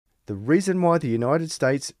The reason why the United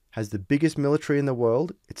States has the biggest military in the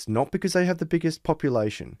world, it's not because they have the biggest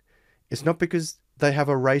population. It's not because they have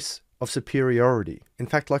a race of superiority. In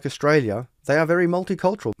fact, like Australia, they are very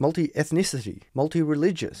multicultural, multi-ethnicity,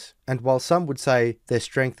 multi-religious. And while some would say their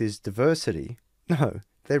strength is diversity, no,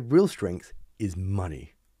 their real strength is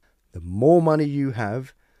money. The more money you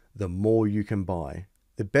have, the more you can buy.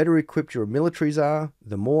 The better equipped your militaries are,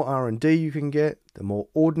 the more R&D you can get, the more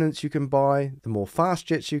ordnance you can buy, the more fast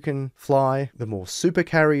jets you can fly, the more super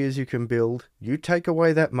carriers you can build. You take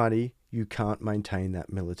away that money, you can't maintain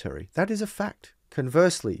that military. That is a fact.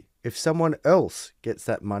 Conversely, if someone else gets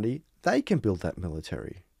that money, they can build that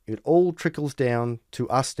military. It all trickles down to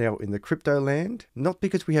us now in the crypto land, not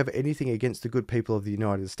because we have anything against the good people of the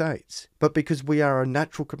United States, but because we are a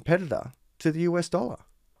natural competitor to the US dollar.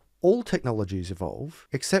 All technologies evolve,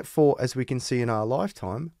 except for, as we can see in our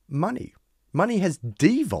lifetime, money. Money has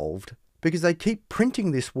devolved because they keep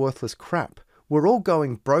printing this worthless crap. We're all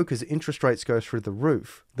going broke as interest rates go through the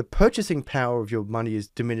roof. The purchasing power of your money is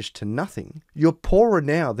diminished to nothing. You're poorer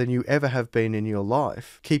now than you ever have been in your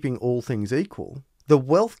life, keeping all things equal. The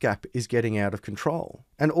wealth gap is getting out of control.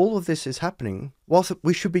 And all of this is happening whilst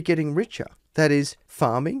we should be getting richer. That is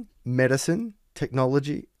farming, medicine,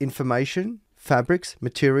 technology, information, fabrics,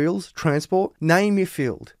 materials, transport, name your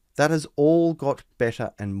field. That has all got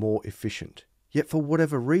better and more efficient. Yet for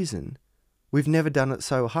whatever reason, we've never done it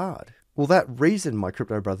so hard. Well, that reason, my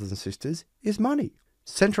crypto brothers and sisters, is money.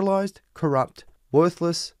 Centralized, corrupt,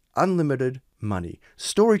 worthless, unlimited money.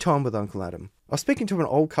 Story time with Uncle Adam. I was speaking to an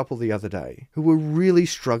old couple the other day who were really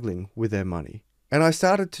struggling with their money. And I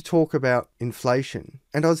started to talk about inflation.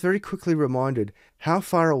 And I was very quickly reminded how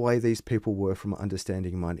far away these people were from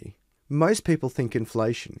understanding money. Most people think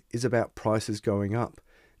inflation is about prices going up.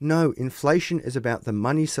 No, inflation is about the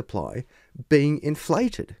money supply being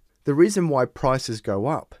inflated. The reason why prices go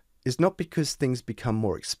up is not because things become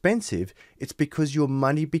more expensive, it's because your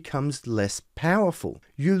money becomes less powerful.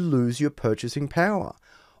 You lose your purchasing power.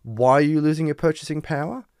 Why are you losing your purchasing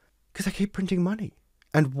power? Because they keep printing money.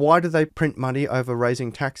 And why do they print money over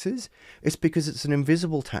raising taxes? It's because it's an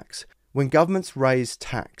invisible tax. When governments raise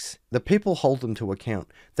tax, the people hold them to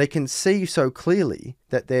account. They can see so clearly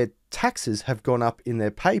that their taxes have gone up in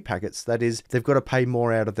their pay packets. That is, they've got to pay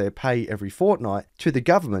more out of their pay every fortnight to the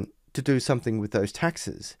government to do something with those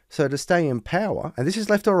taxes. So to stay in power, and this is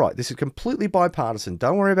left or right, this is completely bipartisan.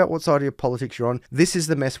 Don't worry about what side of politics you're on. This is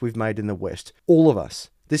the mess we've made in the West. All of us.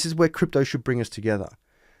 This is where crypto should bring us together.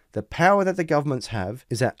 The power that the governments have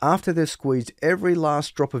is that after they've squeezed every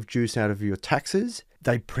last drop of juice out of your taxes,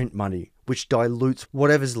 they print money, which dilutes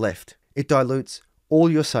whatever's left. It dilutes all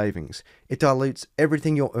your savings. It dilutes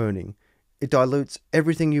everything you're earning. It dilutes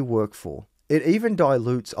everything you work for. It even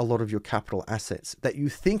dilutes a lot of your capital assets that you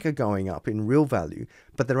think are going up in real value,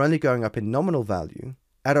 but they're only going up in nominal value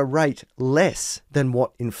at a rate less than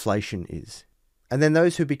what inflation is. And then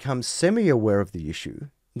those who become semi-aware of the issue,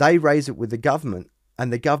 they raise it with the government,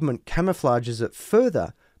 and the government camouflages it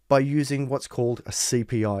further by using what's called a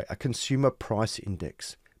CPI, a consumer price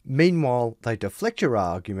index. Meanwhile, they deflect your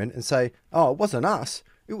argument and say, oh, it wasn't us,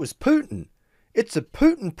 it was Putin. It's a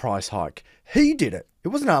Putin price hike. He did it. It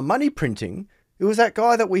wasn't our money printing. It was that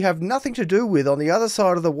guy that we have nothing to do with on the other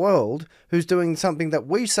side of the world who's doing something that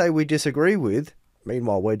we say we disagree with.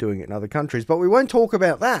 Meanwhile, we're doing it in other countries, but we won't talk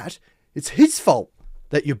about that. It's his fault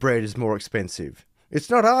that your bread is more expensive. It's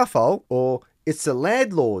not our fault, or it's the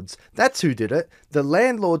landlords. That's who did it. The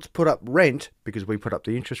landlords put up rent because we put up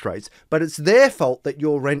the interest rates, but it's their fault that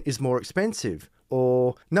your rent is more expensive.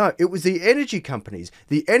 Or, no, it was the energy companies.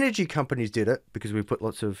 The energy companies did it because we put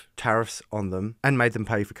lots of tariffs on them and made them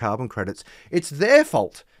pay for carbon credits. It's their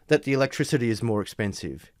fault that the electricity is more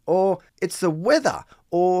expensive. Or it's the weather.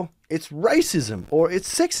 Or it's racism. Or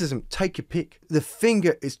it's sexism. Take your pick. The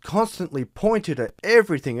finger is constantly pointed at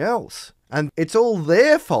everything else. And it's all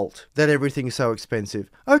their fault that everything's so expensive.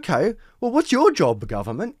 Okay, well, what's your job,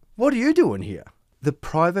 government? What are you doing here? The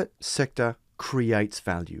private sector creates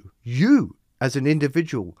value. You, as an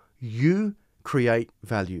individual, you create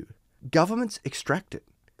value. Governments extract it.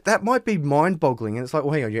 That might be mind-boggling, and it's like,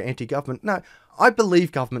 well, hang on, you're anti-government. No, I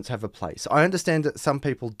believe governments have a place. I understand that some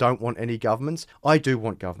people don't want any governments. I do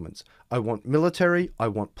want governments. I want military, I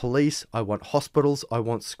want police, I want hospitals, I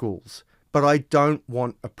want schools. But I don't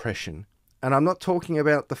want oppression. And I'm not talking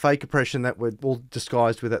about the fake oppression that we're all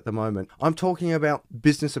disguised with at the moment. I'm talking about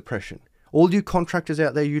business oppression. All you contractors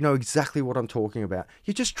out there, you know exactly what I'm talking about.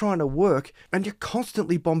 You're just trying to work and you're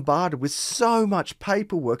constantly bombarded with so much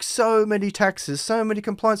paperwork, so many taxes, so many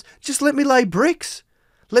compliance. Just let me lay bricks.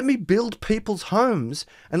 Let me build people's homes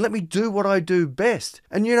and let me do what I do best.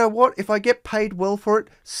 And you know what? If I get paid well for it,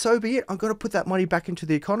 so be it. I'm going to put that money back into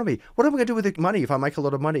the economy. What am I going to do with the money if I make a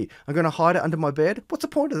lot of money? I'm going to hide it under my bed? What's the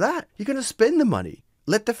point of that? You're going to spend the money.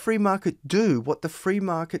 Let the free market do what the free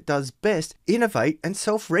market does best, innovate and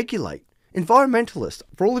self-regulate. Environmentalist,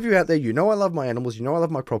 for all of you out there, you know I love my animals, you know I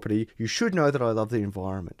love my property, you should know that I love the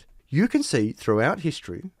environment. You can see throughout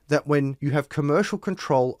history that when you have commercial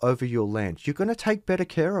control over your land, you're going to take better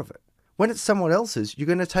care of it. When it's someone else's, you're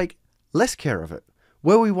going to take less care of it.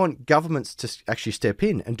 Where we want governments to actually step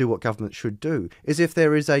in and do what governments should do is if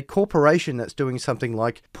there is a corporation that's doing something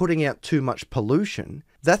like putting out too much pollution,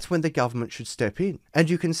 that's when the government should step in. And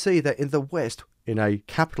you can see that in the West, in a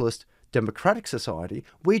capitalist democratic society,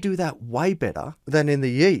 we do that way better than in the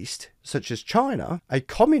East, such as China, a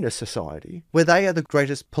communist society, where they are the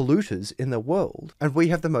greatest polluters in the world and we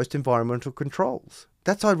have the most environmental controls.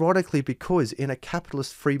 That's ironically because in a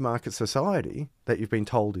capitalist free market society that you've been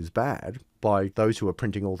told is bad by those who are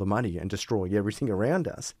printing all the money and destroying everything around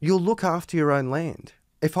us, you'll look after your own land.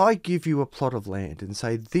 If I give you a plot of land and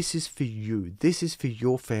say, this is for you, this is for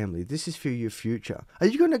your family, this is for your future, are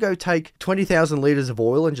you going to go take 20,000 litres of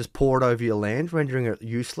oil and just pour it over your land, rendering it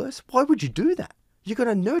useless? Why would you do that? You're going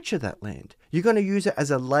to nurture that land. You're going to use it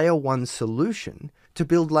as a layer 1 solution to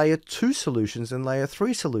build layer 2 solutions and layer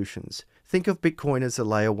 3 solutions. Think of Bitcoin as a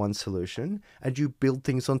layer 1 solution and you build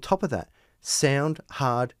things on top of that. Sound,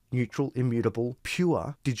 hard, neutral, immutable,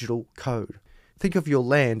 pure digital code. Think of your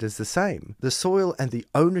land as the same. The soil and the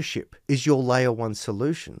ownership is your layer 1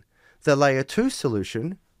 solution. The layer 2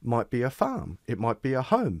 solution might be a farm. It might be a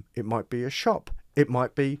home. It might be a shop. It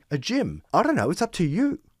might be a gym. I don't know. It's up to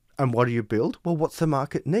you. And what do you build? Well, what's the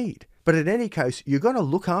market need? But in any case, you're going to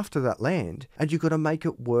look after that land and you've got to make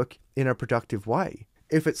it work in a productive way.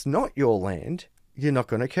 If it's not your land, you're not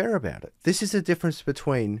going to care about it. This is the difference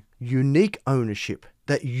between unique ownership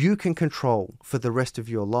that you can control for the rest of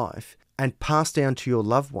your life and pass down to your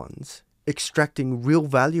loved ones, extracting real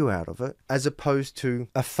value out of it, as opposed to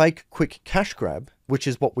a fake quick cash grab, which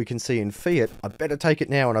is what we can see in fiat. I better take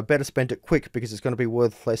it now and I better spend it quick because it's going to be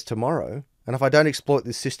worth less tomorrow. And if I don't exploit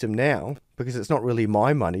this system now, because it's not really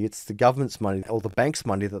my money, it's the government's money or the bank's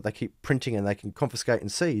money that they keep printing and they can confiscate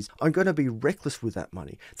and seize, I'm going to be reckless with that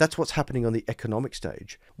money. That's what's happening on the economic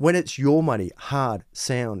stage. When it's your money, hard,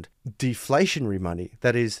 sound, deflationary money,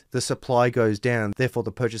 that is, the supply goes down, therefore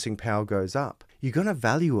the purchasing power goes up, you're going to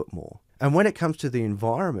value it more. And when it comes to the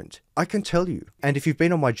environment, I can tell you, and if you've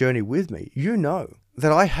been on my journey with me, you know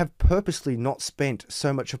that I have purposely not spent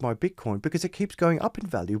so much of my Bitcoin because it keeps going up in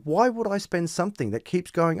value. Why would I spend something that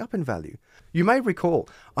keeps going up in value? You may recall,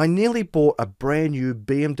 I nearly bought a brand new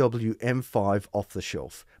BMW M5 off the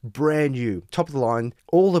shelf. Brand new, top of the line,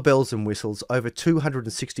 all the bells and whistles, over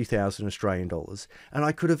 260,000 Australian dollars. And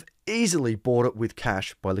I could have easily bought it with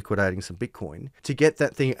cash by liquidating some Bitcoin to get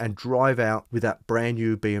that thing and drive out with that brand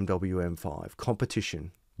new BMW M5.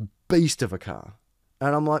 Competition. Beast of a car.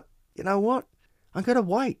 And I'm like, you know what? I'm going to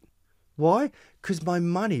wait. Why? Because my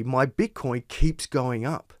money, my Bitcoin keeps going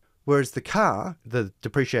up. Whereas the car, the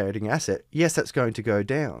depreciating asset, yes, that's going to go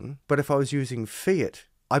down. But if I was using fiat,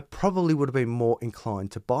 I probably would have been more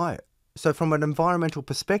inclined to buy it. So from an environmental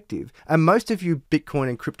perspective, and most of you Bitcoin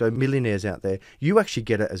and crypto millionaires out there, you actually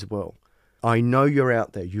get it as well. I know you're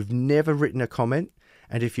out there. You've never written a comment.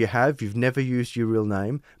 And if you have, you've never used your real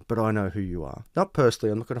name, but I know who you are. Not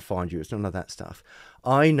personally, I'm not going to find you. It's none of that stuff.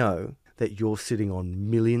 I know that you're sitting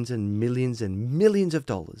on millions and millions and millions of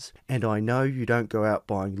dollars. And I know you don't go out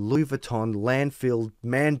buying Louis Vuitton, landfill,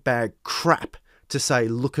 man bag crap to say,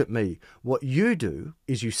 look at me. What you do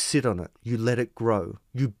is you sit on it, you let it grow,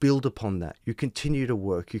 you build upon that, you continue to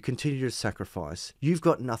work, you continue to sacrifice. You've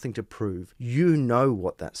got nothing to prove. You know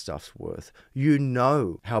what that stuff's worth. You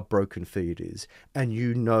know how broken fiat is, and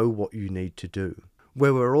you know what you need to do.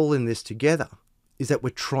 Where we're all in this together is that we're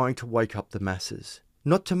trying to wake up the masses,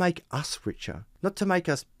 not to make us richer, not to make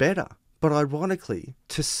us better, but ironically,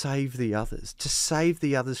 to save the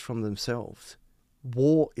others from themselves.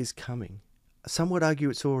 War is coming. Some would argue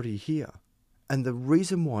it's already here. And the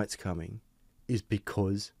reason why it's coming is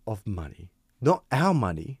because of money. Not our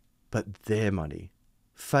money, but their money.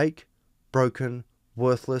 Fake, broken,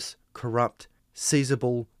 worthless, corrupt,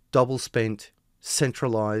 seizable, double spent,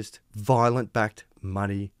 centralized, violent backed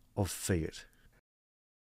money of fiat.